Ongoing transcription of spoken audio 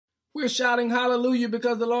We're shouting hallelujah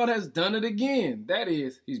because the Lord has done it again. That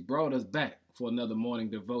is, He's brought us back for another morning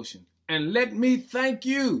devotion. And let me thank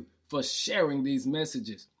you for sharing these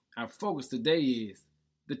messages. Our focus today is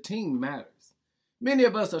the team matters. Many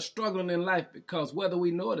of us are struggling in life because whether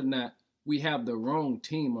we know it or not, we have the wrong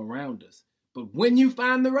team around us. But when you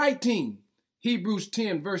find the right team, Hebrews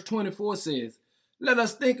 10 verse 24 says, let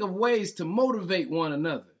us think of ways to motivate one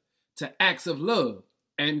another to acts of love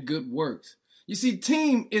and good works. You see,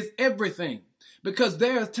 team is everything because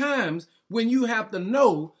there are times when you have to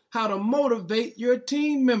know how to motivate your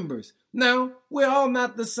team members. Now, we're all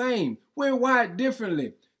not the same. We're wired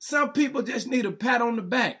differently. Some people just need a pat on the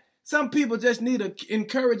back. Some people just need an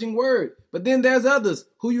encouraging word. But then there's others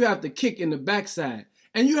who you have to kick in the backside.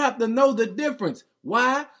 And you have to know the difference.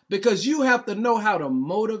 Why? Because you have to know how to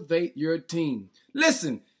motivate your team.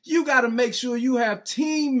 Listen, you got to make sure you have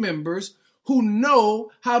team members who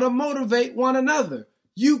know how to motivate one another.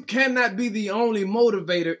 You cannot be the only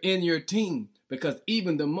motivator in your team because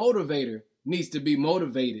even the motivator needs to be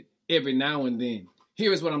motivated every now and then.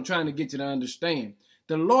 Here is what I'm trying to get you to understand.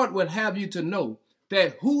 The Lord would have you to know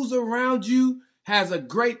that who's around you has a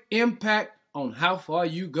great impact on how far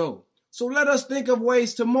you go. So let us think of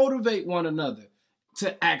ways to motivate one another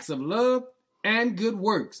to acts of love and good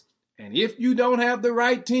works. And if you don't have the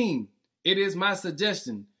right team, it is my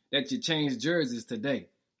suggestion that you change jerseys today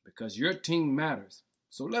because your team matters.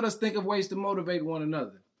 So let us think of ways to motivate one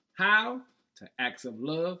another. How? To acts of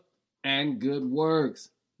love and good works.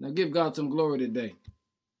 Now give God some glory today.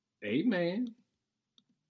 Amen.